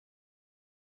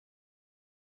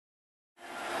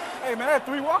Hey, man, I had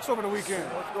 3 walks over the weekend.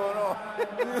 What's going on?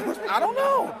 I don't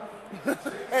know.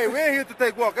 Hey, we ain't here to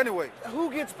take walk anyway.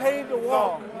 Who gets paid to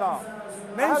walk? No.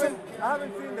 Name I some.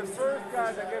 haven't seen the first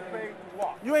guy that get paid to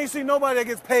walk. You ain't seen nobody that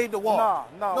gets paid to walk.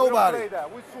 No, nobody. We don't play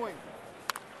that. We swing.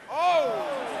 Oh!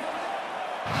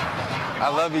 I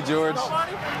love you, George.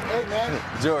 Hey, man.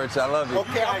 George, I love you.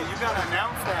 Okay, you gotta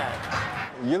announce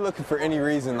that. You're looking for any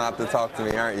reason not to talk to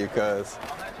me, aren't you, cuz?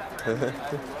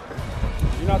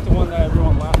 You're not the one that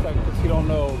everyone laughs at because you don't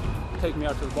know take me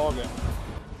out to the ball game.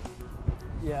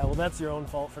 Yeah, well, that's your own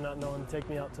fault for not knowing Take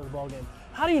Me Out to the Ball Game.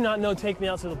 How do you not know Take Me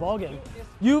Out to the Ball Game?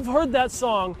 You've heard that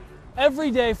song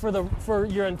every day for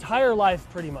your entire life,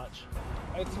 pretty much.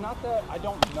 It's not that I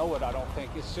don't know it, I don't think.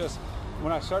 It's just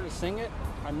when I start to sing it,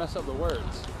 I mess up the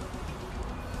words.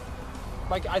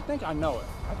 Like, I think I know it.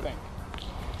 I think.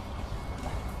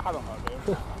 I don't know,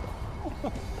 dude.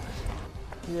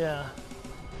 Yeah,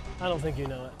 I don't think you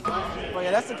know it. Well,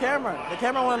 yeah, that's the camera. The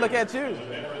camera want to look at you.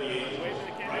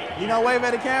 You know, wave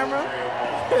at the camera.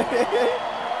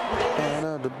 Out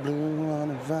of the blue,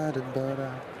 uninvited, but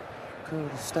I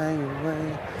couldn't stay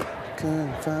away.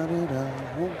 Couldn't find it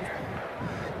out.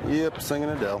 Yep, singing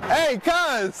Adele. Hey,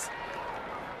 cuz!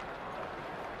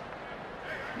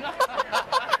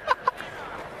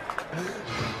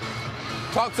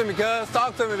 Talk to me, cuz.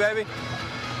 Talk to me, baby.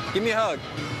 Give me a hug.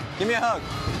 Give me a hug.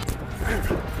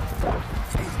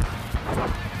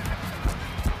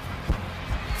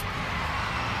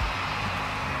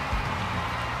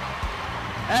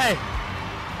 Hey,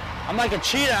 I'm like a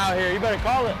cheetah out here. You better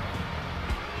call it.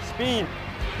 Speed.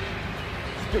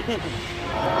 Speed.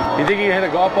 You think you can hit a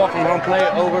golf ball from home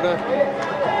plate over the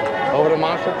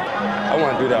monster? I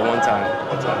want to do that one time.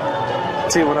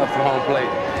 Tee one up from home plate.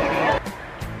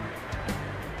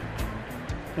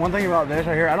 One thing about this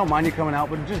right here, I don't mind you coming out,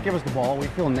 but just give us the ball. We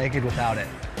feel naked without it.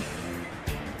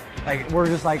 Like, we're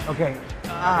just like, okay,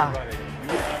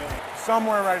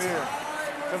 Somewhere right here.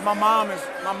 Because my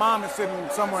mom is sitting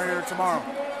somewhere here tomorrow.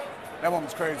 That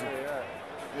woman's crazy.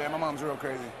 Yeah, my mom's real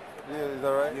crazy. Yeah, is that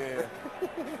right? Yeah.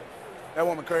 That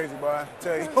woman crazy, boy. I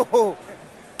tell you. Come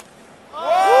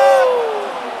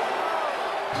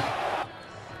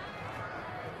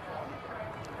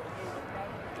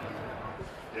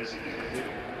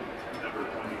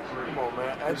on,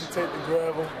 man. Agitate the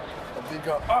gravel. I think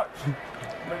Arch.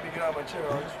 Make me get out of my chair,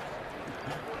 Arch.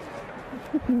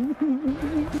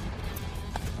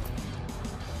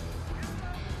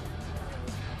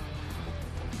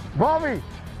 Bobby,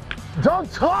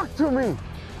 don't talk to me.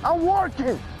 I'm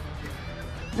working.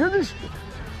 He's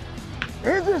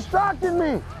distracting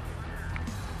me.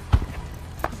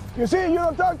 You see, you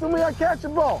don't talk to me, I catch the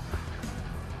ball.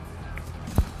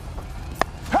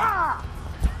 Ha!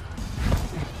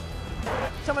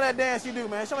 Show me that dance you do,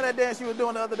 man. Show me that dance you were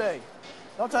doing the other day.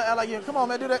 Don't try to act like you. Come on,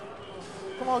 man, do that.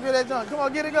 Come on, get that junk. Come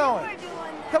on, get it going.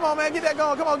 Come on, man, get that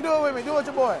going. Come on, do it with me. Do it with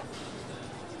your boy.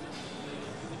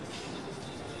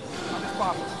 I'm just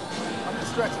popping. I'm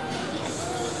just stretching.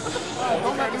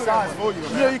 Don't make the size move you.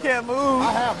 You can't move.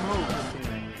 I have moved.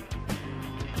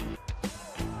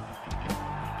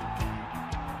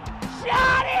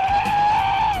 Shot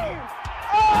him!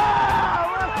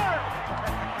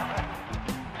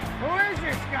 Who is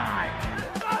this guy?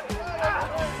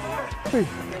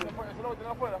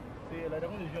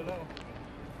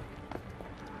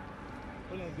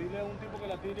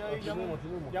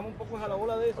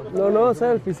 No,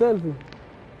 selfie, selfie.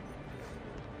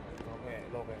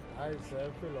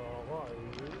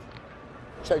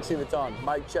 Check, see if it's on.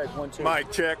 Mic check, 1, 2.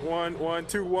 Mic check, 1, 1,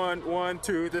 2, 1, 1,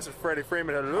 2. This is Freddie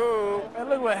Freeman. Hello. Man,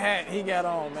 look what hat he got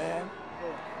on, man.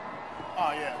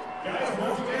 Oh, yeah.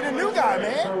 He's a new guy,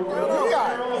 man. New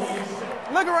guy.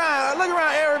 Look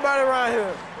around everybody around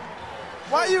here.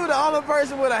 Why you the only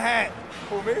person with a hat?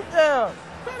 Who, me? Yeah.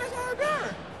 That's all I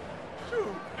got.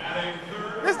 Shoot.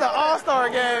 This is the All-Star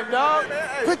game, dog.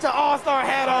 Put your All-Star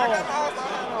hat I on. got my All-Star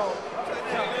hat on.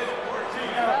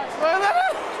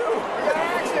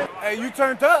 Hey, you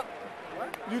turned up.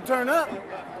 You turn up.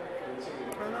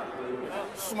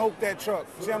 Smoke that truck.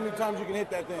 See how many times you can hit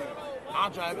that thing.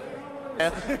 I'll drive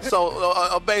it. So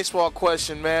a baseball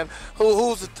question, man.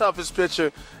 Who's the toughest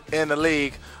pitcher in the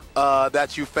league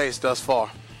that you faced thus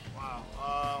far?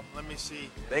 Wow. Let me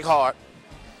see. Think hard.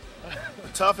 The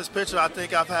toughest pitcher I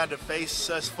think I've had to face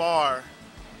thus far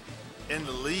in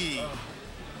the league.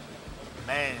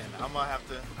 Man, I'm gonna have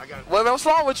to. I got. Well, what's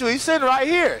wrong with you? He's sitting right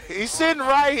here. He's sitting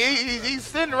right. He's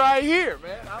sitting right here,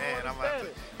 man.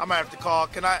 I'm gonna have to call.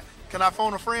 Can I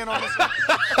phone a friend on this?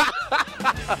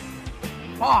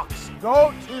 Fox,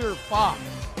 go to your Fox.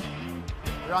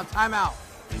 You're on timeout.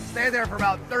 Stay there for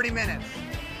about 30 minutes.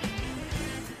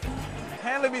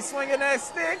 Handler be swinging that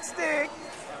stick.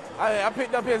 I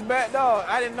picked up his bat, dog.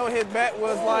 I didn't know his bat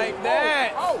was like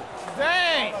that. Oh,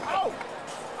 dang. Oh.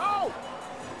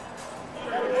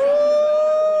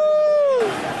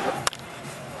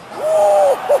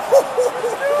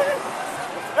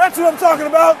 That's what I'm talking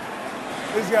about.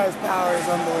 This guy's power is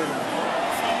unbelievable.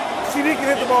 See, he can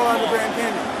hit the ball out of the Grand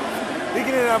Canyon. He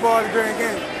can hit that ball out of the Grand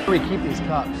Canyon. Where do we keep these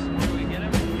cups?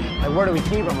 Like, where do we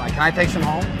keep them? Like, can I take some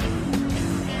home?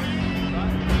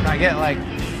 Can I get, like,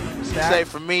 stats? Say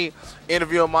for me,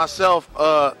 interviewing myself,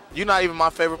 you're not even my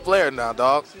favorite player now,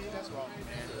 dog.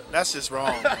 That's just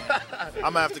wrong, man. I'm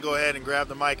going to have to go ahead and grab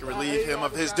the mic and relieve him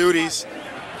of his duties.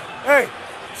 Hey,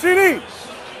 CD.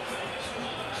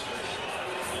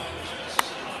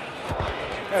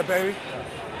 Hey, baby.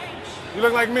 You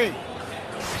look like me.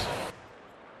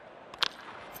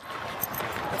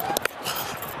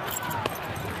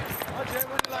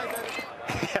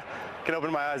 Can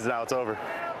open my eyes now. It's over.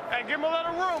 Hey, give him a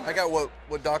little room. I got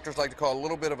what doctors like to call a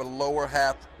little bit of a lower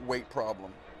half weight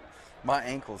problem. My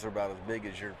ankles are about as big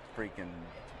as your freaking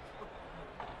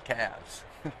calves.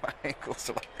 My ankles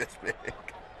are like this big.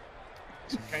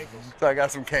 So I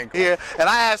got some cankles. Yeah, and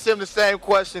I asked him the same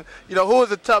question. You know, who is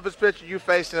the toughest pitcher you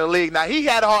faced in the league? Now, he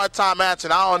had a hard time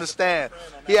answering. I don't understand.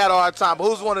 He had a hard time. But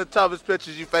who's one of the toughest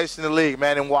pitchers you faced in the league,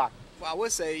 man, and why? Well, I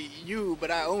would say you, but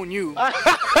I own you.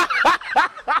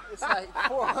 It's like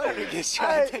 400 against you.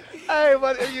 Hey,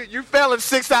 but you fell in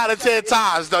 6 out of 10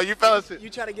 times, though. You fell in. You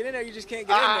try to get in there, you just can't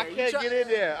get in there. I can't get in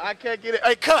there. I can't get in.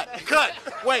 Hey, cut.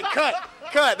 Wait, cut.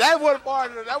 That wasn't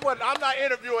part of it. I'm not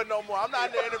interviewing no more. I'm not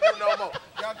in the interview no more.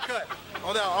 Y'all cut.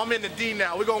 Oh, no, I'm in the D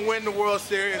now. We're going to win the World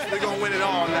Series. We're going to win it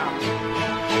all now.